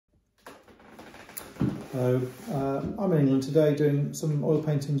I'm in England today doing some oil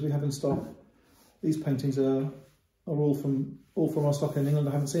paintings we have in stock. These paintings are all from our stock in England.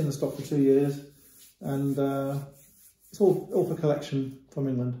 I haven't seen the stock for 2 years, and it's all for collection from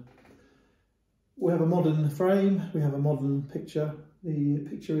England. We have a modern frame, we have a modern picture. The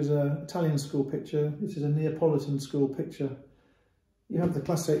picture is an Italian school picture. This is a Neapolitan school picture. You have the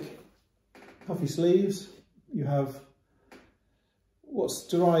classic puffy sleeves. You have what's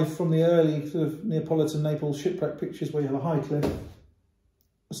derived from the early sort of Neapolitan Naples shipwreck pictures, where you have a high cliff,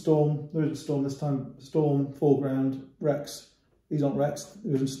 a storm. There isn't a storm this time. Storm, foreground, wrecks. These aren't wrecks.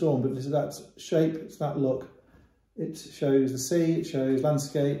 There isn't a storm, but it's that shape. It's that look. It shows the sea. It shows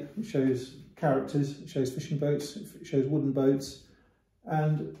landscape. It shows characters. It shows fishing boats. It shows wooden boats,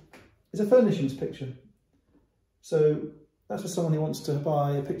 and it's a furnishings picture. So that's for someone who wants to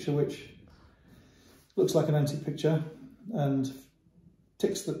buy a picture which looks like an antique picture and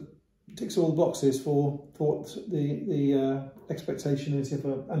ticks all the boxes for what the expectation is. You have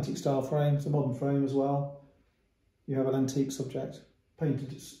an antique style frame. It's a modern frame as well. You have an antique subject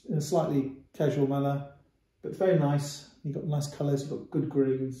painted in a slightly casual manner, but very nice. You've got nice colours. You've got good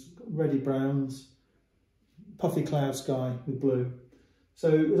greens, got reddy browns, puffy cloud sky with blue. So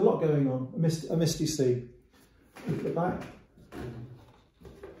there's a lot going on. A misty sea. Look at the back.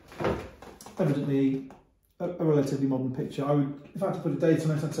 Evidently a relatively modern picture. I would, if I had to put a date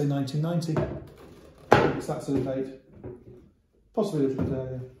on it, I'd say 1990. It's that sort of date. Possibly a little bit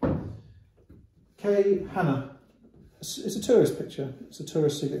earlier. HANNA. It's a tourist picture. It's a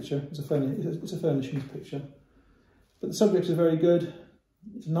tourist signature. It's a furnishings picture. But the subject is very good.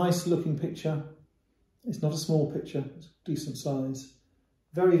 It's a nice looking picture. It's not a small picture. It's a decent size.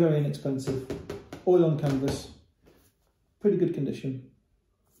 Very, very inexpensive. Oil on canvas. Pretty good condition.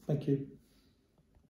 Thank you.